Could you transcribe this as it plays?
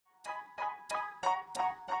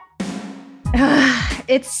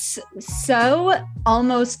It's so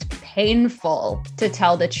almost painful to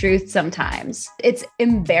tell the truth sometimes. It's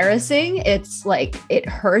embarrassing. It's like it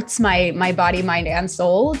hurts my body, mind, and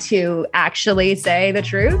soul to actually say the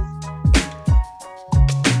truth.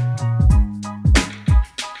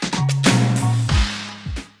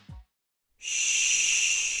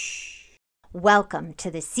 Shh. Welcome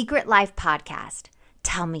to the Secret Life Podcast.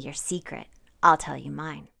 Tell me your secret. I'll tell you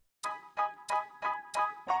mine.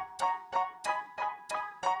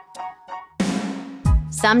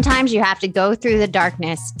 Sometimes you have to go through the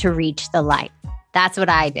darkness to reach the light. That's what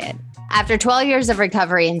I did. After 12 years of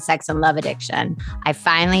recovery in sex and love addiction, I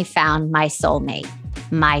finally found my soulmate,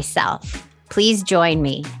 myself. Please join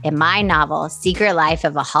me in my novel, Secret Life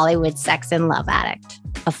of a Hollywood Sex and Love Addict,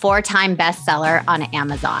 a 4-time bestseller on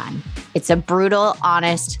Amazon. It's a brutal,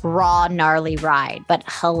 honest, raw, gnarly ride, but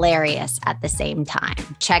hilarious at the same time.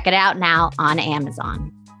 Check it out now on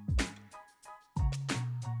Amazon.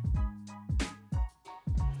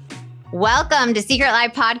 Welcome to Secret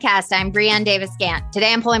Life Podcast. I'm Brianne Davis-Gant.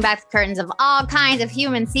 Today, I'm pulling back the curtains of all kinds of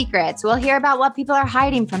human secrets. We'll hear about what people are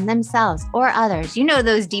hiding from themselves or others. You know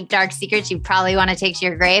those deep, dark secrets you probably want to take to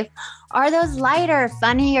your grave? Or those lighter,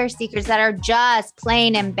 funnier secrets that are just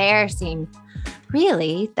plain embarrassing?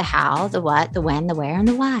 Really, the how, the what, the when, the where, and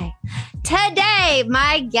the why. Today,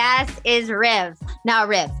 my guest is Riv. Now,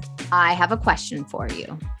 Riv, I have a question for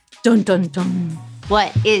you. Dun, dun, dun.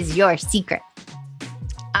 What is your secret?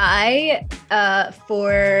 Oh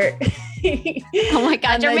my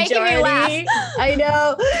God, you're making me laugh. I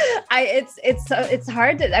know. It's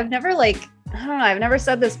hard to, I've never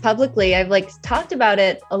said this publicly. I've talked about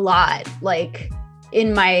it a lot,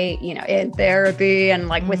 in my, in therapy and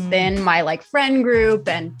within my friend group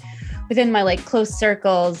and within my close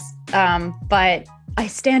circles. But I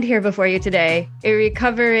stand here before you today,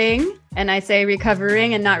 and I say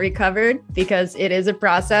recovering and not recovered because it is a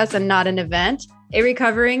process and not an event. A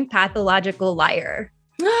recovering pathological liar.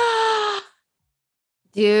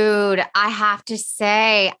 Dude, I have to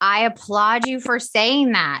say, I applaud you for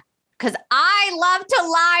saying that because I love to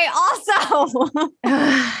lie also.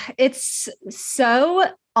 It's so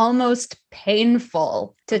almost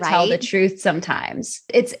painful to tell the Right? truth sometimes.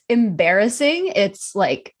 It's embarrassing. It's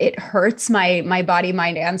it hurts my body,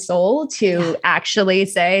 mind, and soul to actually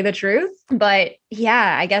say the truth. But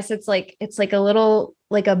yeah, I guess it's a little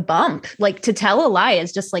a bump. To tell a lie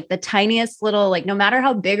is just the tiniest little, no matter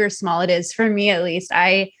how big or small it is, for me at least,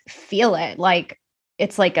 I feel it.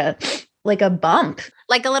 It's like a bump.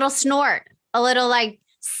 Like a little snort, a little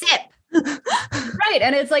sip. Right.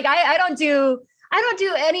 And it's I don't do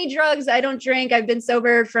any drugs. I don't drink. I've been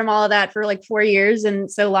sober from all of that for 4 years.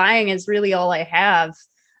 And so lying is really all I have,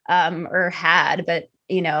 or had. But,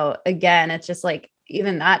 again, it's just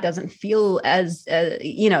even that doesn't feel as,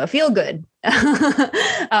 feel good.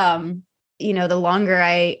 The longer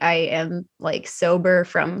I am sober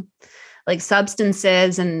from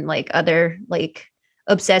substances and other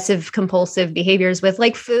obsessive compulsive behaviors with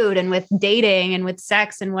food and with dating and with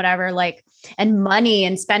sex and whatever, and money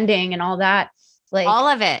and spending and all that. All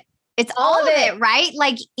of it. It's all of it, right?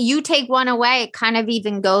 You take one away, it kind of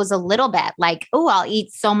even goes a little bit oh, I'll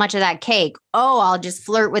eat so much of that cake. Oh, I'll just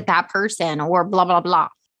flirt with that person or blah, blah, blah.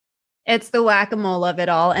 It's the whack-a-mole of it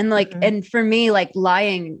all. And and for me,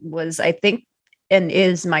 lying was, I think, and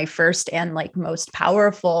is my first and most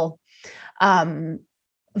powerful,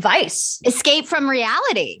 vice. Escape from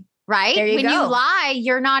reality, right? There you when go. you lie,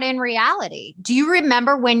 you're not in reality. Do you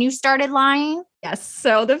remember when you started lying? Yes.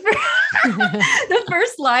 So the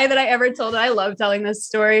first lie that I ever told, and I love telling this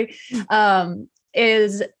story,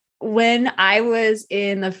 is when I was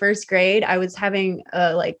in the first grade. I was having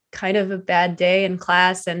a kind of a bad day in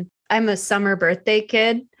class, and I'm a summer birthday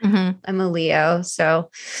kid. Mm-hmm. I'm a Leo. So,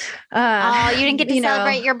 you didn't get to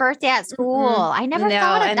celebrate your birthday at school. I never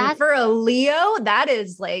thought of that. For a Leo, that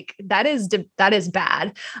is bad.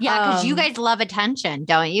 Yeah. Cause you guys love attention,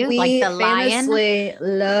 don't you? We the lion. famously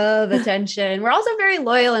love attention. We're also very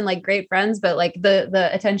loyal and great friends, but the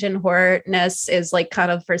attention whoreness is kind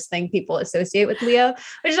of first thing people associate with Leo,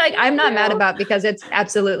 which I'm not mad about because it's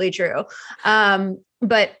absolutely true.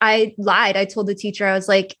 But I lied. I told the teacher, I was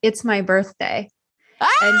it's my birthday.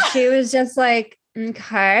 And she was just okay.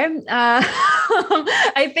 I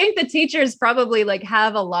think the teachers probably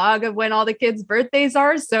have a log of when all the kids' birthdays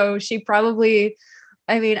are. So she probably,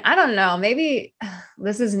 I don't know, maybe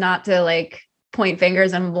this is not to point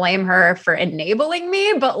fingers and blame her for enabling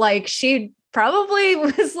me, but she probably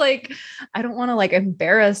was I don't want to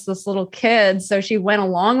embarrass this little kid. So she went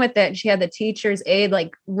along with it. She had the teacher's aide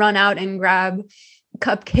run out and grab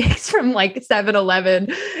cupcakes from 7-Eleven.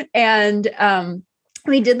 And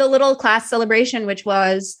we did the little class celebration, which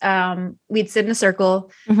was we'd sit in a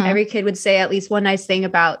circle. Mhm. Every kid would say at least one nice thing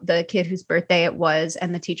about the kid whose birthday it was.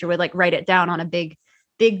 And the teacher would like write it down on a big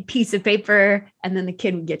piece of paper. And then the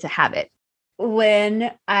kid would get to have it.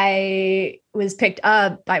 When I was picked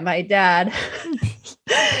up by my dad,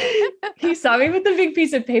 he saw me with the big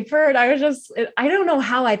piece of paper and I was just, I don't know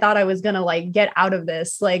how I thought I was going to like get out of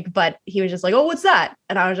this. Like, but he was just like, oh, what's that?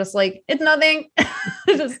 And I was just like, it's nothing.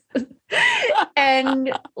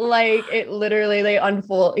 And like, it literally,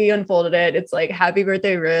 he unfolded it. It's like, happy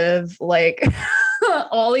birthday, Riv. Like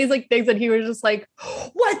all these like things that he was just like,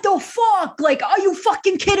 what the fuck? Like, are you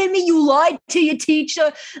fucking kidding me? You lied to your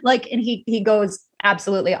teacher. Like, and he goes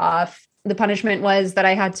absolutely off. The punishment was that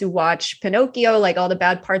I had to watch Pinocchio, like all the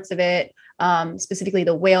bad parts of it, specifically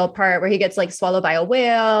the whale part where he gets like swallowed by a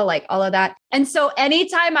whale, like all of that. And so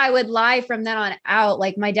anytime I would lie from then on out,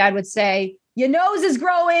 like my dad would say, your nose is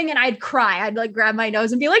growing. And I'd cry. I'd like grab my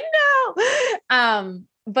nose and be like, no.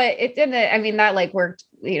 But it didn't, I mean, that like worked,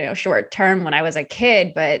 short term when I was a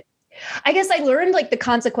kid, but I guess I learned like the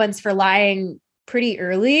consequence for lying pretty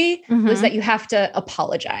early was that you have to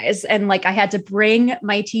apologize. And like, I had to bring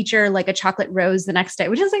my teacher like a chocolate rose the next day,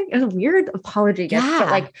 which is like a weird apology gift,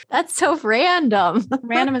 but like that's so random,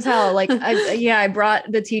 random as hell. Like, I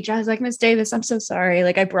brought the teacher, I was like, Miss Davis, I'm so sorry.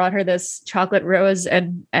 Like I brought her this chocolate rose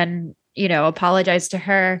and apologize to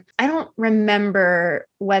her. I don't remember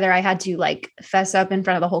whether I had to like fess up in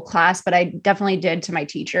front of the whole class, but I definitely did to my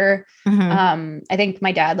teacher. I think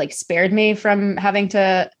my dad like spared me from having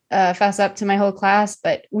to fess up to my whole class,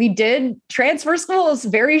 but we did transfer schools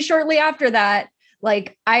very shortly after that.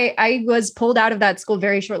 Like I was pulled out of that school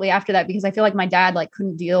very shortly after that because I feel like my dad like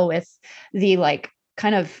couldn't deal with the like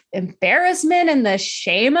kind of embarrassment and the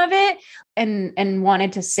shame of it and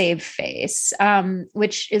wanted to save face,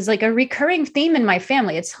 which is like a recurring theme in my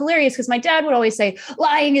family. It's hilarious because my dad would always say,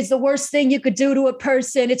 lying is the worst thing you could do to a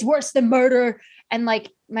person. It's worse than murder. And like,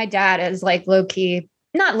 my dad is like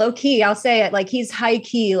not low key, I'll say it, like he's high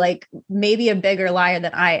key, like maybe a bigger liar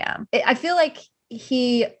than I am. I feel like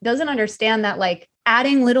he doesn't understand that like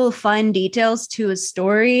adding little fun details to a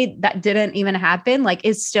story that didn't even happen, like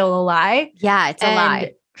is still a lie. Yeah, it's a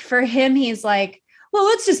lie. For him, he's like, well,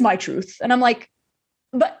 it's just my truth. And I'm like,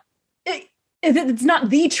 but it's not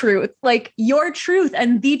the truth. Like your truth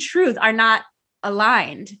and the truth are not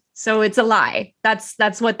aligned. So it's a lie.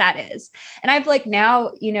 That's what that is. And I've like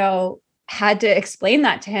now, had to explain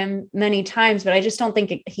that to him many times, but I just don't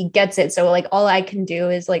think he gets it. So like all I can do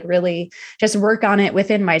is like really just work on it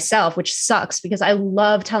within myself, which sucks because I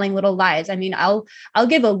love telling little lies. I mean, I'll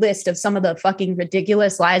give a list of some of the fucking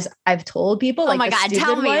ridiculous lies I've told people. Oh my God,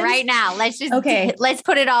 tell me right now. Let's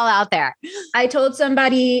put it all out there. I told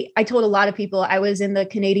a lot of people I was in the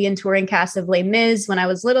Canadian touring cast of Les Mis when I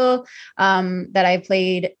was little, that I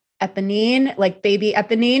played Eponine, like baby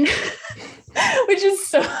Eponine, which is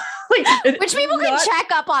so which people can check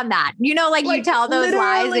up on that. Like you tell those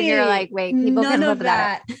lies and you're like, wait, people can look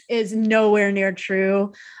that up. Is nowhere near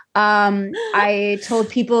true. I told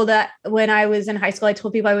people that when I was in high school, I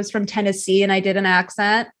told people I was from Tennessee and I did an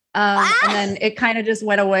accent. And then it kind of just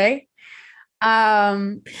went away.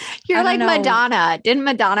 You're like Madonna. Didn't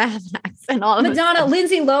Madonna have an accent?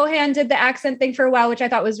 Lindsay Lohan did the accent thing for a while, which I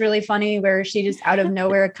thought was really funny, where she just out of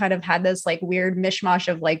nowhere kind of had this like weird mishmash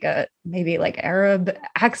of like a maybe like Arab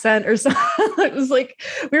accent or something. It was like,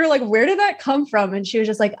 we were like, where did that come from? And she was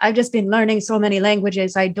just like, I've just been learning so many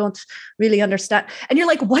languages. I don't really understand. And you're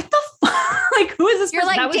like, what the fuck? Like, who is this? You're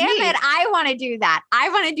like, damn it. I want to do that. I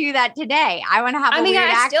want to do that today. I want to have weird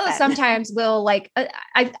accent. Still sometimes will like,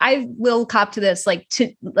 I will cop to this,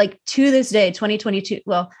 to this day, 2022.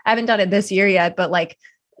 Well, I haven't done it this year yet, but like,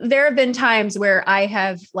 there have been times where I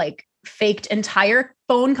have like faked entire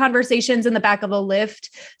phone conversations in the back of a Lyft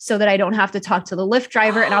so that I don't have to talk to the Lyft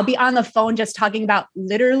driver. And I'll be on the phone just talking about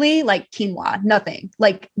literally like quinoa, nothing,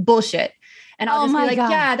 like bullshit. And I'll just be like, God.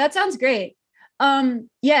 Yeah, that sounds great.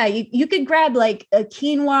 Yeah, you could grab like a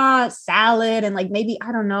quinoa salad and like maybe,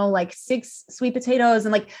 I don't know, like 6 sweet potatoes.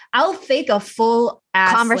 And like, I'll fake a full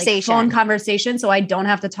ass conversation, phone conversation so I don't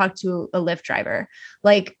have to talk to a Lyft driver.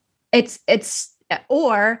 Like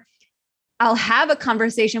or I'll have a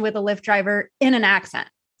conversation with a Lyft driver in an accent.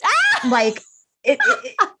 Like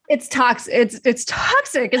it's toxic. It's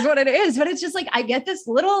toxic is what it is. But it's just like, I get this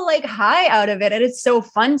little like high out of it. And it's so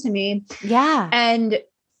fun to me. Yeah. And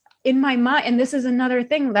in my mind, and this is another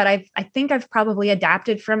thing that I think I've probably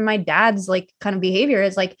adapted from my dad's like kind of behavior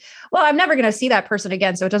is like, well, I'm never going to see that person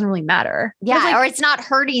again. So it doesn't really matter. Yeah. Like, or it's not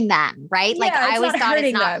hurting them. Right. Yeah, Like I always thought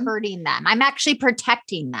it's not them. hurting them. I'm actually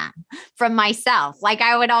protecting them from myself. Like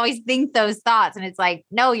I would always think those thoughts and it's like,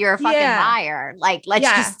 no, you're a fucking liar. Like, let's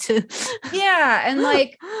just. Yeah. And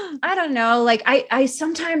like, I don't know, like I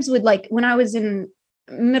sometimes would like when I was in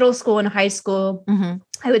middle school and high school,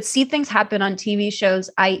 I would see things happen on TV shows,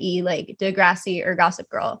 i.e. like Degrassi or Gossip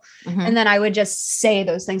Girl. And then I would just say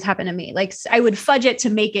those things happen to me. Like I would fudge it to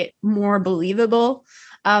make it more believable.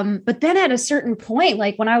 But then at a certain point,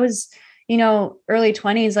 like when I was, early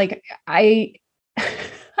 20s, like I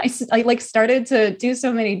like started to do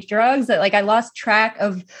so many drugs that like I lost track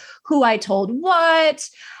of who I told what.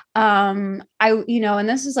 And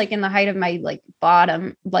this is like in the height of my like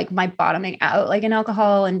my bottoming out, like in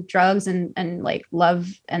alcohol and drugs and like love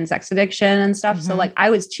and sex addiction and stuff. So like I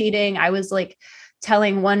was cheating. I was like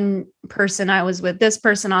telling one person I was with this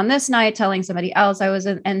person on this night, telling somebody else I was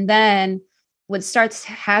in. And then what starts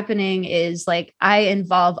happening is like I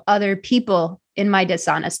involve other people in my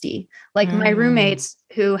dishonesty, like my roommates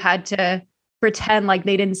who had to pretend like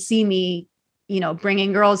they didn't see me,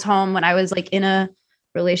 bringing girls home when I was like in a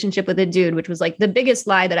relationship with a dude, which was like the biggest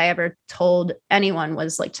lie that I ever told anyone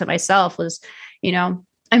was like to myself was,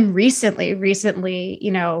 I'm recently,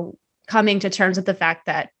 coming to terms with the fact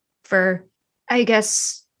that for, I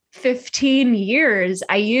guess, 15 years,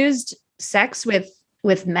 I used sex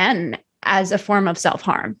with men as a form of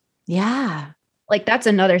self-harm. Yeah. Like that's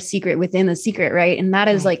another secret within the secret, right? And that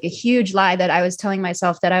is like a huge lie that I was telling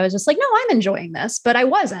myself that I was just like, no, I'm enjoying this, but I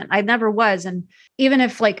wasn't. I never was. And even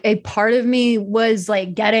if like a part of me was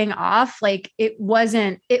like getting off, like it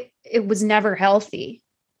wasn't, it was never healthy.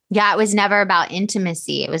 Yeah, it was never about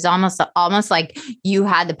intimacy. It was almost like you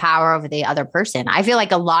had the power over the other person. I feel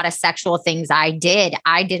like a lot of sexual things I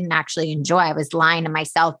didn't actually enjoy. I was lying to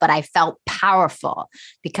myself, but I felt powerful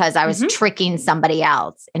because I was tricking somebody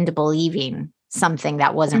else into believing something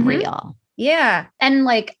that wasn't real. Yeah. And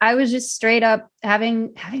like, I was just straight up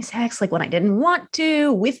having sex, like when I didn't want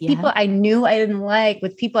to, with people I knew I didn't like,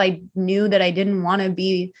 with people I knew that I didn't want to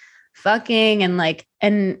be fucking. And like,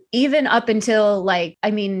 and even up until like,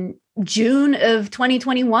 June of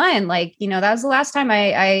 2021, like, that was the last time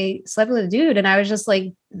I slept with a dude. And I was just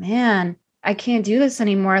like, man, I can't do this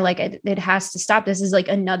anymore. Like it has to stop. This is like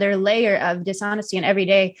another layer of dishonesty. And every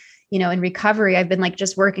day, in recovery, I've been like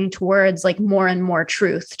just working towards like more and more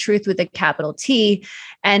truth with a capital T.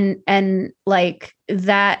 And like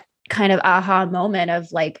that kind of aha moment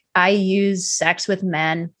of like, I use sex with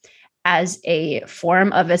men as a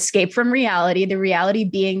form of escape from reality, the reality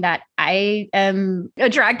being that I am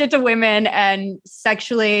attracted to women and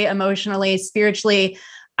sexually, emotionally, spiritually,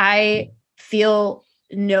 I feel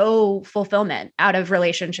no fulfillment out of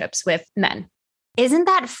relationships with men. Isn't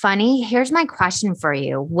that funny? Here's my question for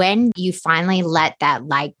you. When you finally let that,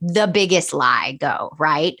 like the biggest lie go,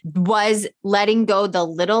 right? Was letting go the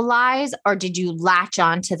little lies, or did you latch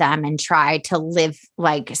onto them and try to live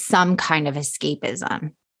like some kind of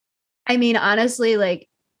escapism? Honestly, like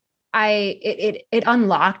it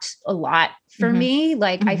unlocked a lot for me.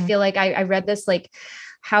 Like, I feel like I read this, like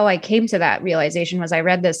how I came to that realization was I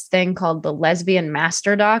read this thing called the Lesbian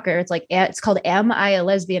Master Doc, or it's called Am I a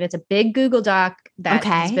Lesbian? It's a big Google Doc that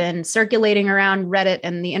has been circulating around Reddit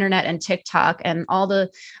and the internet and TikTok and I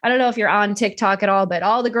don't know if you're on TikTok at all, but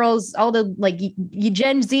all the girls, all the like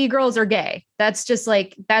Gen Z girls are gay. That's just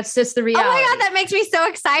the reality. Oh my God, that makes me so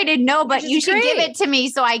excited. No, but you should give it to me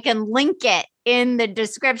so I can link it in the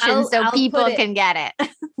description so people can get it.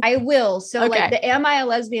 I will. So like the Am I a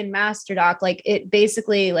Lesbian Master Doc, like it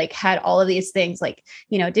basically like had all of these things like,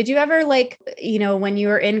 did you ever like, when you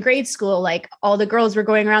were in grade school, like all the girls were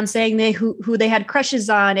going around saying who they had crushes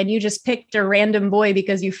on and you just picked a random boy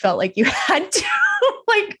because you felt like you had to.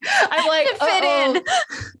 Like, I'm like, fit in.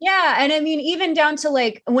 Yeah. And even down to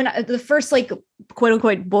like when the first like quote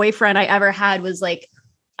unquote boyfriend I ever had was like,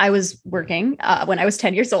 I was working when I was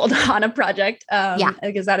 10 years old on a project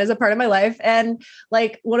because that is a part of my life. And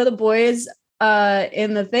like one of the boys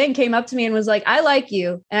in the thing came up to me and was like, I like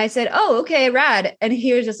you. And I said, oh, okay, rad. And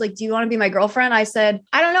he was just like, do you want to be my girlfriend? I said,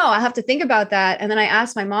 I don't know. I'll have to think about that. And then I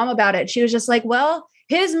asked my mom about it. She was just like, well,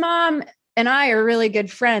 his mom and I are really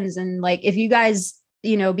good friends. And like, if you guys,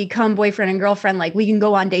 become boyfriend and girlfriend, like we can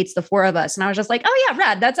go on dates, the four of us. And I was just like, oh yeah,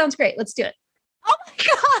 rad. That sounds great. Let's do it. Oh my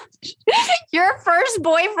gosh. Your first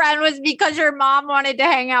boyfriend was because your mom wanted to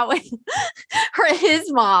hang out with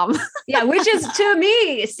his mom. Yeah, which is to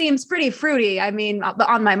me seems pretty fruity. I mean,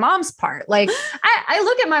 on my mom's part, like I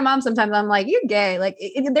look at my mom sometimes. I'm like, you're gay. Like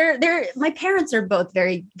they're my parents are both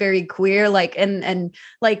very, very queer. Like and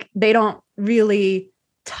like they don't really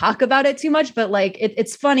talk about it too much. But like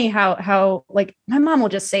it's funny how like my mom will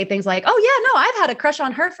just say things like, "Oh yeah, no, I've had a crush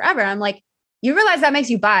on her forever." I'm like, you realize that makes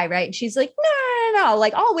you bi, right? And she's like, no.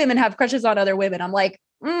 Like all women have crushes on other women. I'm like,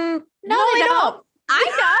 no, they don't.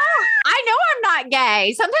 I know I'm not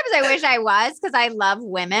gay. Sometimes I wish I was because I love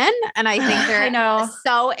women and I think they're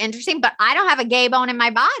so interesting, but I don't have a gay bone in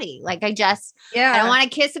my body. Like I don't want to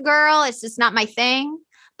kiss a girl. It's just not my thing,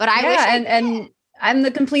 but I wish and I'm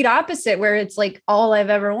the complete opposite where it's like all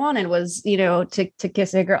I've ever wanted was, to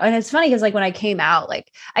kiss a girl. And it's funny because like when I came out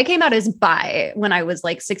as bi when I was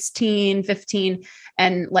like 16, 15.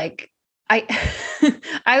 And like, I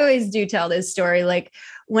always do tell this story. Like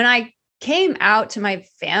when I came out to my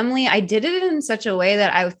family, I did it in such a way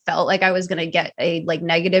that I felt like I was going to get a like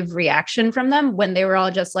negative reaction from them when they were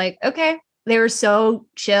all just like, okay, they were so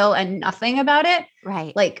chill and nothing about it.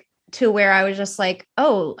 Right. Like, to where I was just like,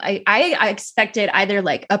 oh, I expected either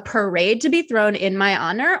like a parade to be thrown in my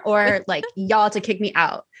honor or like y'all to kick me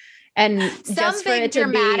out. And some big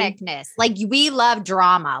dramaticness. Like we love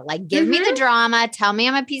drama. Like give me the drama, tell me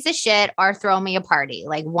I'm a piece of shit or throw me a party,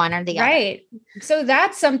 like one or the other. Right. So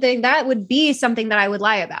that's something that would be something that I would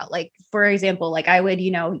lie about. Like, for example, like I would,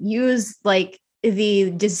 use like the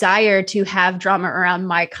desire to have drama around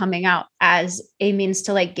my coming out as a means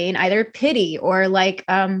to like gain either pity or like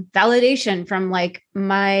validation from like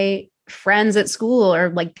my friends at school or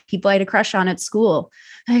like people I had a crush on at school.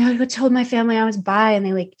 And I told my family I was bi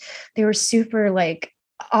and they were super like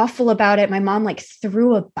awful about it. My mom like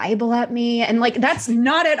threw a Bible at me and like that's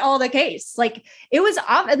not at all the case. Like it was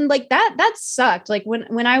off and like that sucked. Like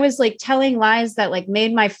when I was like telling lies that like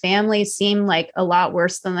made my family seem like a lot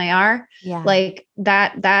worse than they are. Yeah. Like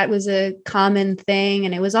that was a common thing.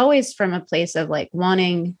 And it was always from a place of like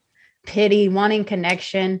wanting pity, wanting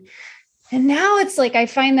connection. And now it's like I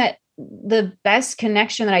find that the best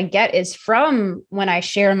connection that I get is from when I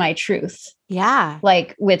share my truth. Yeah.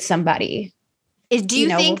 Like with somebody. Do you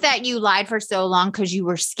think that you lied for so long because you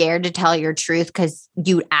were scared to tell your truth because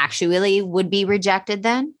you actually would be rejected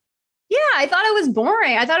then? Yeah, I thought it was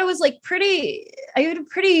boring. I thought it was like I had a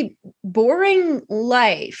pretty boring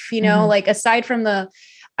life, like aside from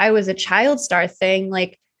I was a child star thing,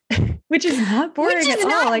 like, which is not boring at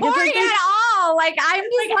all. Like, boring at all. Like I'm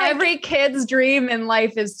just like every kid's dream in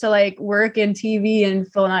life is to like work in TV and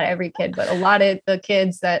well, not every kid, but a lot of the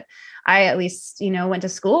kids that I at least, went to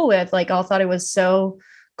school with, like all thought it was so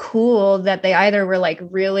cool that they either were like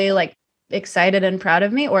really like excited and proud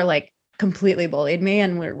of me or like completely bullied me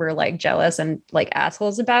and were like jealous and like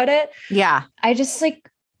assholes about it. Yeah. I just like,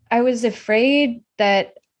 I was afraid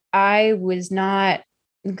that I was not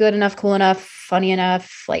good enough, cool enough, funny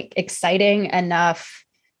enough, like exciting enough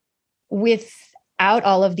without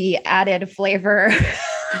all of the added flavor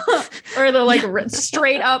or the like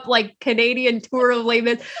straight up like Canadian tour of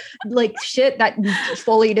like shit that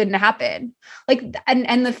fully didn't happen. Like,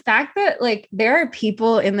 and the fact that like there are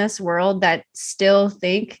people in this world that still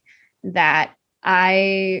think that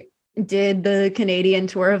I did the Canadian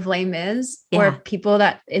tour of Les Mis, or people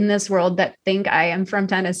that in this world that think I am from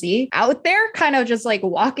Tennessee out there kind of just like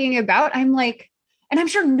walking about. I'm like, and I'm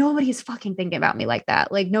sure nobody's fucking thinking about me like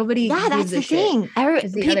that. Like nobody. Yeah, that's the thing.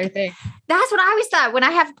 Is the other thing. That's what I always thought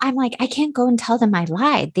I'm like, I can't go and tell them I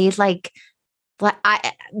lied. They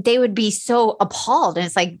would be so appalled. And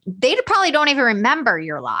it's like, they probably don't even remember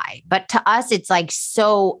your lie. But to us, it's like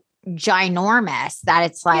so ginormous that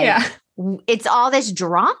it's like, it's all this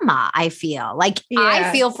drama. I feel like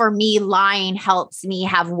I feel for me, lying helps me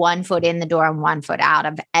have one foot in the door and one foot out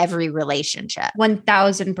of every relationship.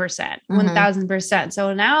 1000%, 1000%.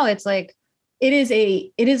 So now it's like, it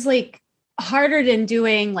is like harder than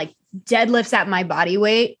doing like deadlifts at my body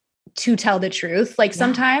weight to tell the truth. Like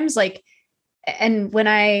sometimes like, and when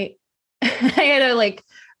I had a like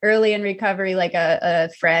early in recovery, like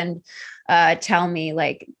a friend tell me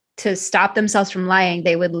like, to stop themselves from lying,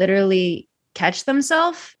 they would literally catch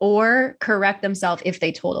themselves or correct themselves if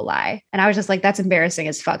they told a lie. And I was just like, that's embarrassing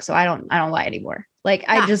as fuck. So I don't lie anymore. Like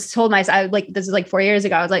I just told myself, this is like 4 years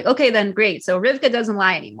ago. I was like, okay, then great. So Rivkah doesn't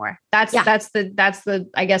lie anymore. I guess that's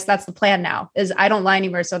the plan now is I don't lie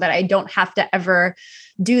anymore so that I don't have to ever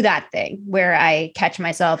do that thing where I catch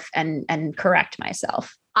myself and correct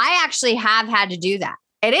myself. I actually have had to do that.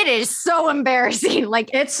 And it is so embarrassing.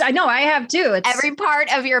 Like I know I have too. It's every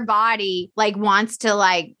part of your body like wants to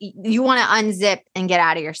like, you want to unzip and get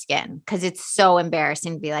out of your skin because it's so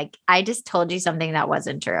embarrassing to be like, I just told you something that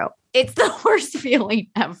wasn't true. It's the worst feeling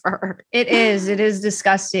ever. It is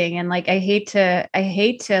disgusting. And like, I hate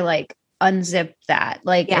to like unzip that.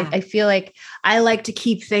 Like, I feel like I like to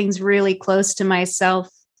keep things really close to myself.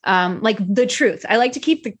 Like the truth. I like to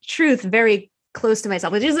keep the truth very close to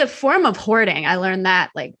myself, which is a form of hoarding. I learned that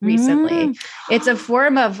like recently. It's a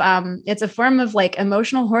form of like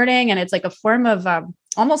emotional hoarding. And it's like a form of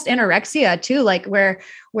almost anorexia too, like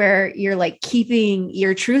where you're like keeping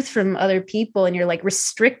your truth from other people and you're like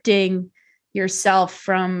restricting yourself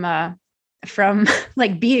from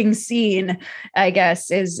like being seen, I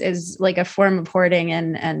guess is like a form of hoarding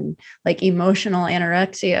and like emotional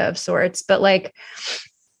anorexia of sorts. But like,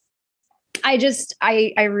 I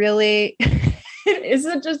really, it's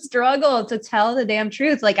such a struggle to tell the damn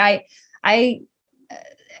truth. Like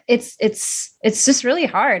it's just really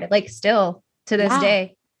hard. Like still to this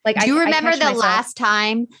day. Like, do you remember the last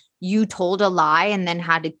time you told a lie and then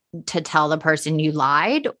had to tell the person you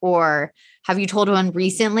lied? Or have you told one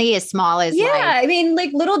recently as small as I mean,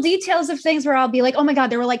 like little details of things where I'll be like, oh my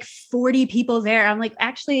God, there were like 40 people there. I'm like,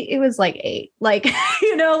 actually, it was like 8. Like,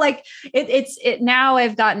 you know, like it now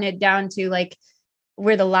I've gotten it down to like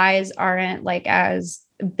where the lies aren't like as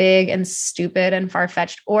big and stupid and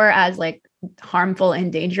far-fetched or as like harmful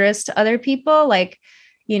and dangerous to other people. Like,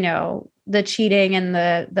 you know, the cheating and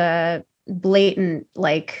the blatant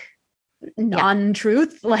like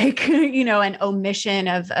non-truth, like, you know, an omission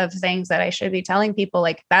of things that I should be telling people,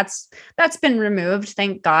 like that's been removed.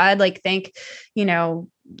 Thank God. Like, thank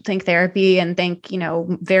therapy and thank, you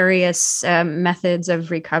know, various methods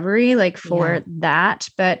of recovery, like for that.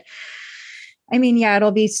 But I mean,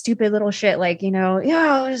 it'll be stupid little shit. Like, you know,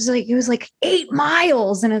 it was like 8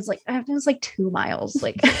 miles. And it's like, it was like 2 miles.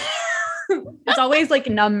 Like it's always like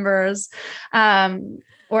numbers.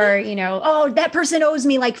 Or, you know, oh, that person owes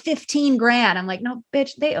me like 15 grand. I'm like, no,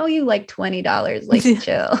 bitch, they owe you like $20. Like,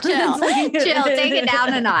 chill. chill, take it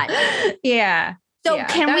down a notch. Yeah. So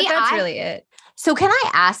that's really it. So can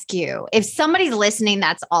I ask you, if somebody's listening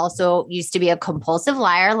that's also used to be a compulsive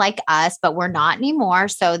liar like us, but we're not anymore.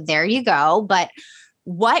 So there you go. But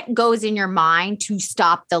what goes in your mind to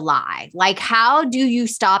stop the lie? Like, how do you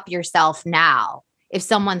stop yourself now if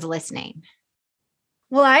someone's listening?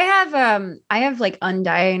 Well, I have like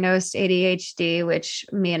undiagnosed ADHD, which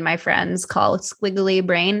me and my friends call squiggly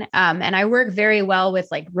brain. And I work very well with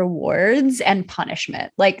like rewards and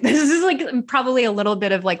punishment. Like this is like probably a little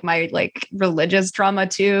bit of like my like religious trauma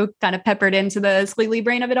too, kind of peppered into the squiggly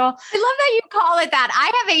brain of it all. I love that you call it that.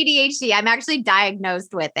 I have ADHD. I'm actually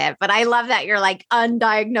diagnosed with it, but I love that you're like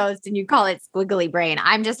undiagnosed and you call it squiggly brain.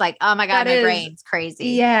 I'm just like, oh my God, my brain's crazy.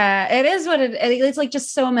 Yeah, it is what it's like,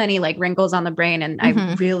 just so many like wrinkles on the brain. And I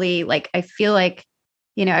really like, I feel like,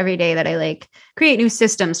 you know, every day that I like create new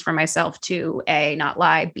systems for myself to A, not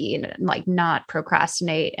lie, B, and like not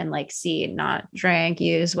procrastinate, and like C, not drink,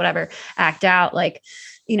 use, whatever, act out, like,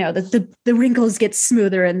 you know, the wrinkles get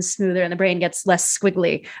smoother and smoother and the brain gets less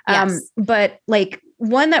squiggly. Yes. But like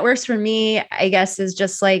one that works for me, I guess, is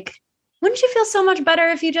just like, wouldn't you feel so much better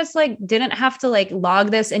if you just like didn't have to like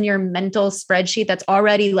log this in your mental spreadsheet that's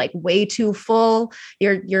already like way too full?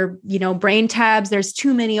 Your, you know, brain tabs, there's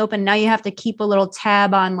too many open. Now you have to keep a little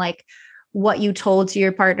tab on like what you told to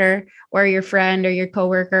your partner or your friend or your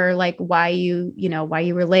coworker, like why you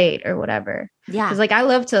were late or whatever. Yeah. Cause like, I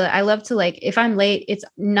love to like, if I'm late, it's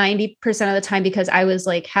 90% of the time because I was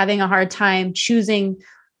like having a hard time choosing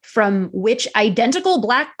from which identical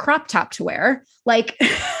black crop top to wear. Like,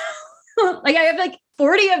 like I have like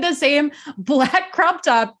 40 of the same black crop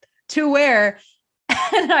top to wear.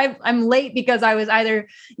 And I'm late because I was either,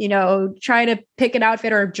 you know, trying to pick an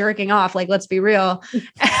outfit or jerking off. Like, let's be real.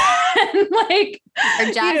 And like, or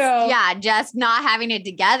just, you know, just not having it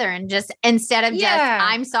together. And just instead of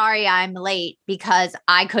I'm sorry, I'm late because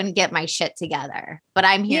I couldn't get my shit together, but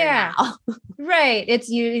I'm here now. Right. It's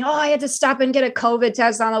I had to stop and get a COVID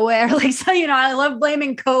test on the way. Like, so, you know, I love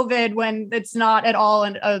blaming COVID when it's not at all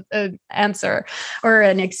an answer or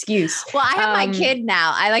an excuse. Well, I have my kid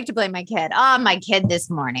now. I like to blame my kid. Oh, my kid this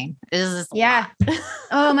morning.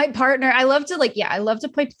 Oh, my partner. I love to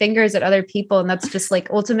point fingers at other people. And that's just like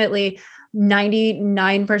ultimately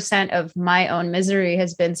 99% of my own misery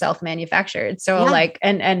has been self-manufactured. So like,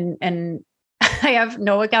 and I have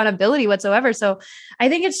no accountability whatsoever. So I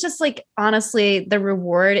think it's just like, honestly, the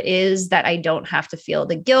reward is that I don't have to feel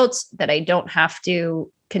the guilt, that I don't have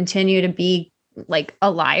to continue to be like a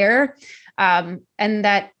liar. And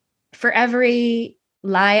that for every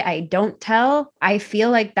lie I don't tell, I feel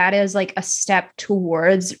like that is like a step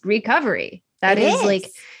towards recovery. That is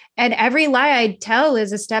like, and every lie I tell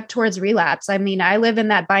is a step towards relapse. I mean, I live in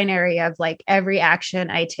that binary of like every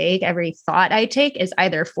action I take, every thought I take is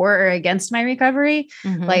either for or against my recovery.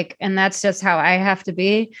 Like, and that's just how I have to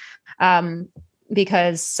be.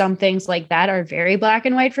 Because some things like that are very black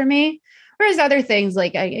and white for me. Whereas other things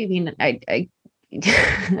like, I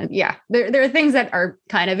yeah, there are things that are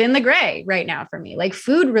kind of in the gray right now for me, like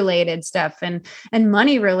food related stuff and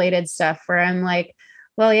money related stuff where I'm like,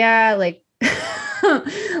 well, yeah, like,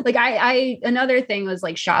 like I another thing was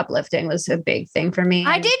like shoplifting was a big thing for me.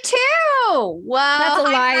 I did too. Well, that's a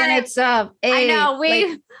lie in itself. I know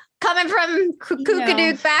we coming from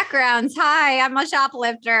kookadook backgrounds. Hi, I'm a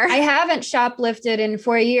shoplifter. I haven't shoplifted in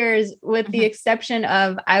 4 years, with the exception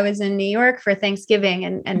of I was in New York for Thanksgiving.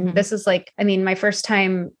 And this is like, I mean, my first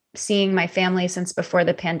time seeing my family since before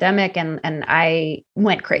the pandemic. And I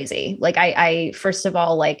went crazy. Like I first of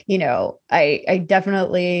all, like, you know, I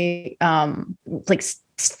definitely like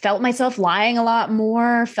felt myself lying a lot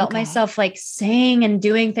more, felt myself like saying and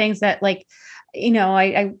doing things that like, you know,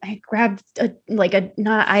 I grabbed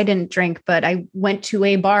I didn't drink, but I went to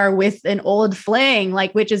a bar with an old fling,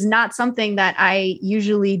 like, which is not something that I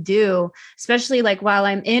usually do, especially like while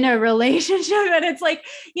I'm in a relationship. And it's like,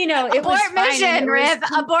 you know, it was mission, Riv,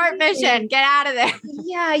 abort mission, get out of there.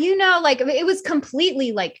 Yeah. You know, like it was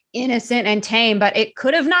completely like innocent and tame, but it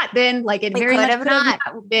could have not been like, it very much could have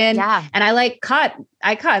not been. Yeah. And I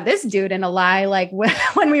caught this dude in a lie. Like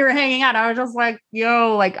when we were hanging out, I was just like,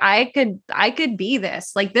 yo, like I could be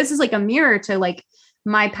this. Like, this is like a mirror to like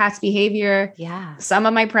my past behavior. Yeah. Some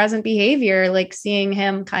of my present behavior, like seeing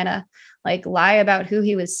him kind of like lie about who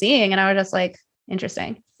he was seeing. And I was just like,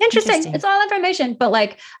 interesting. It's all information. But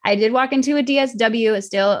like, I did walk into a DSW, it's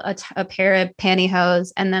still a pair of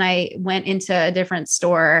pantyhose. And then I went into a different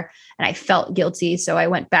store and I felt guilty. So I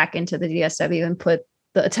went back into the DSW and put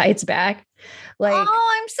the tights back. Like,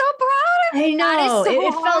 oh, I'm so proud of you. I know. So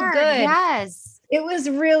it felt good. Yes. It was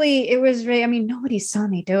really, I mean, nobody saw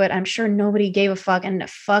me do it. I'm sure nobody gave a fuck, and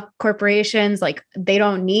fuck corporations. Like, they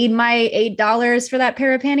don't need my $8 for that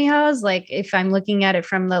pair of pantyhose. Like, if I'm looking at it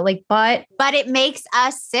from the like, but it makes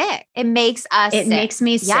us sick. It makes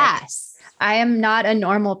me sick. Yes. I am not a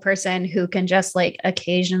normal person who can just like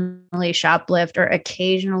occasionally shoplift or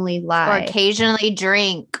occasionally lie or occasionally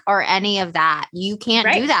drink or any of that. You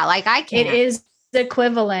can't do that. Like I can't. It is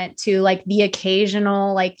equivalent to like the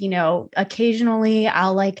occasional, like, you know, occasionally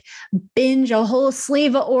I'll like binge a whole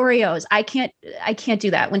sleeve of Oreos. I can't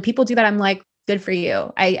do that. When people do that, I'm like, good for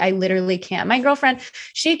you. I literally can't. My girlfriend,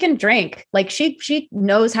 she can drink. Like she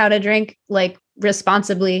knows how to drink like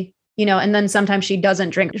responsibly, you know, and then sometimes she doesn't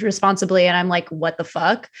drink responsibly. And I'm like, what the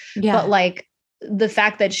fuck? Yeah. But like the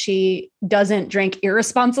fact that she doesn't drink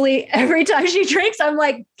irresponsibly every time she drinks, I'm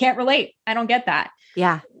like, can't relate. I don't get that.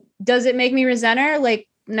 Yeah. Does it make me resent her? Like,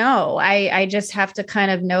 no, I just have to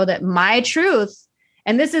kind of know that my truth,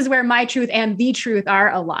 and this is where my truth and the truth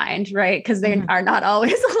are aligned, right? Because they are not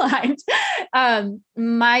always aligned.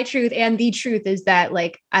 My truth and the truth is that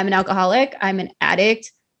like, I'm an alcoholic, I'm an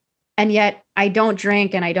addict, and yet I don't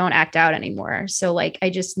drink and I don't act out anymore. So like,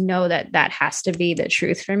 I just know that that has to be the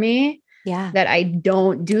truth for me. Yeah. That I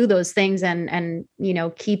don't do those things and, you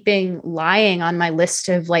know, keeping lying on my list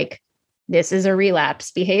of like, this is a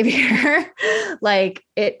relapse behavior. Like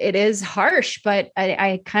it is harsh, but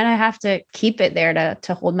I kind of have to keep it there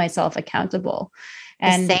to hold myself accountable.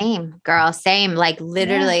 And same, girl, same. Like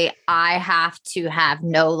literally, I have to have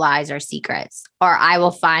no lies or secrets, or I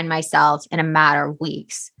will find myself in a matter of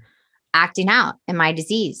weeks acting out in my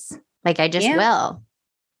disease. Like I just will.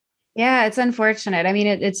 Yeah, it's unfortunate. I mean,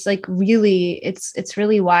 it's like really, it's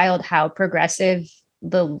really wild how progressive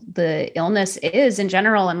the illness is in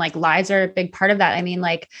general. And like lies are a big part of that. I mean,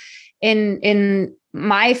 like in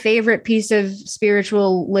my favorite piece of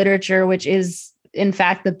spiritual literature, which is in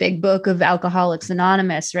fact the big book of Alcoholics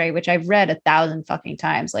Anonymous, right? Which I've read 1,000 fucking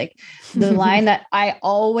times. Like the line that I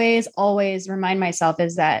always remind myself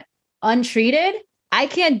is that untreated, I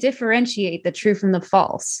can't differentiate the true from the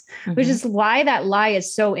false, which is why that lie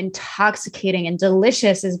is so intoxicating and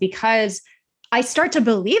delicious, is because I start to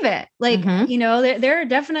believe it. Like, you know, there are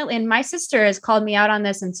definitely, and my sister has called me out on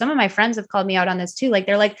this, and some of my friends have called me out on this too. Like,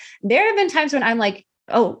 they're like, there have been times when I'm like,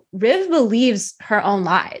 oh, Riv believes her own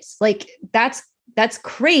lies. Like that's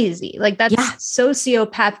crazy. Like that's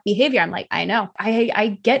sociopath behavior. I'm like, I know.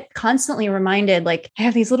 I get constantly reminded, like I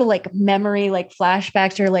have these little like memory, like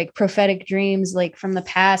flashbacks or like prophetic dreams, like from the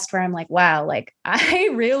past where I'm like, wow, like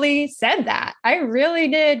I really said that. I really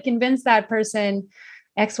did convince that person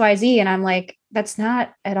XYZ. And I'm like, that's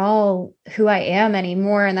not at all who I am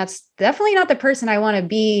anymore. And that's definitely not the person I want to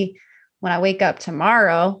be when I wake up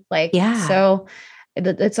tomorrow. Like, so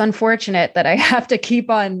it's unfortunate that I have to keep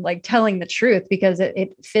on like telling the truth, because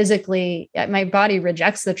it physically, my body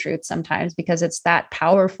rejects the truth sometimes because it's that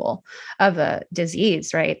powerful of a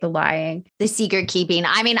disease, right? The lying, the secret keeping.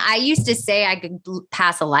 I mean, I used to say I could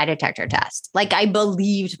pass a lie detector test. Like I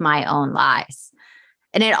believed my own lies.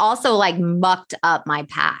 And it also like mucked up my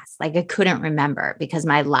past. Like I couldn't remember because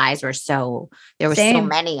my lies were there were so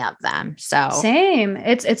many of them. So same.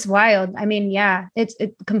 It's wild. I mean, yeah, it's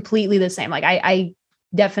completely the same. Like I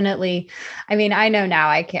definitely, I mean, I know now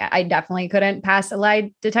I definitely couldn't pass a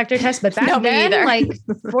lie detector test, but back then, like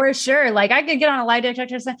for sure, like I could get on a lie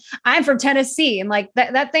detector test. I'm from Tennessee, and like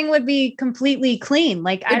that thing would be completely clean.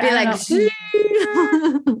 Like I'd be like,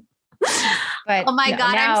 but oh my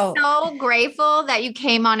God, I'm so grateful that you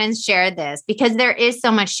came on and shared this, because there is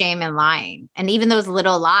so much shame in lying, and even those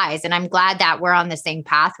little lies. And I'm glad that we're on the same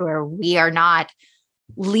path where we are not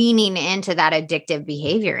leaning into that addictive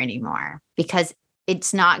behavior anymore, because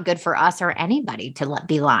it's not good for us or anybody to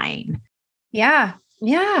be lying. Yeah.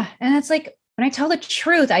 Yeah. And it's like, when I tell the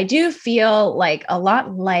truth, I do feel like a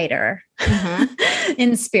lot lighter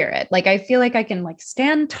in spirit. Like I feel like I can like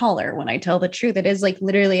stand taller when I tell the truth. It is like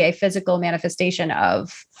literally a physical manifestation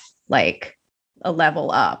of like a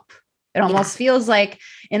level up. It almost feels like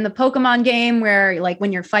in the Pokemon game where like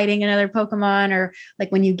when you're fighting another Pokemon, or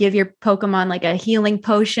like when you give your Pokemon like a healing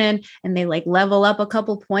potion and they like level up a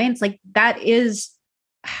couple points, like that is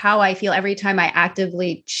how I feel every time I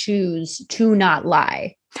actively choose to not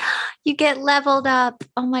lie. You get leveled up.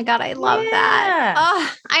 Oh my God, I love that.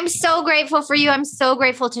 Oh, I'm so grateful for you. I'm so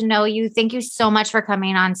grateful to know you. Thank you so much for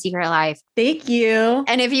coming on Secret Life. Thank you.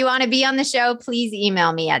 And if you want to be on the show, please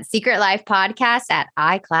email me at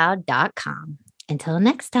secretlifepodcast@icloud.com. Until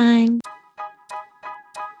next time.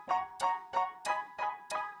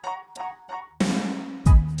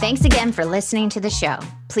 Thanks again for listening to the show.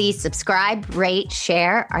 Please subscribe, rate,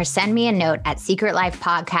 share, or send me a note at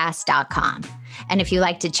secretlifepodcast.com. And if you'd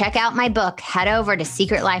like to check out my book, head over to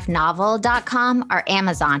secretlifenovel.com or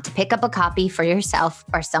Amazon to pick up a copy for yourself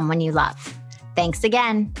or someone you love. Thanks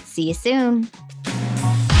again. See you soon.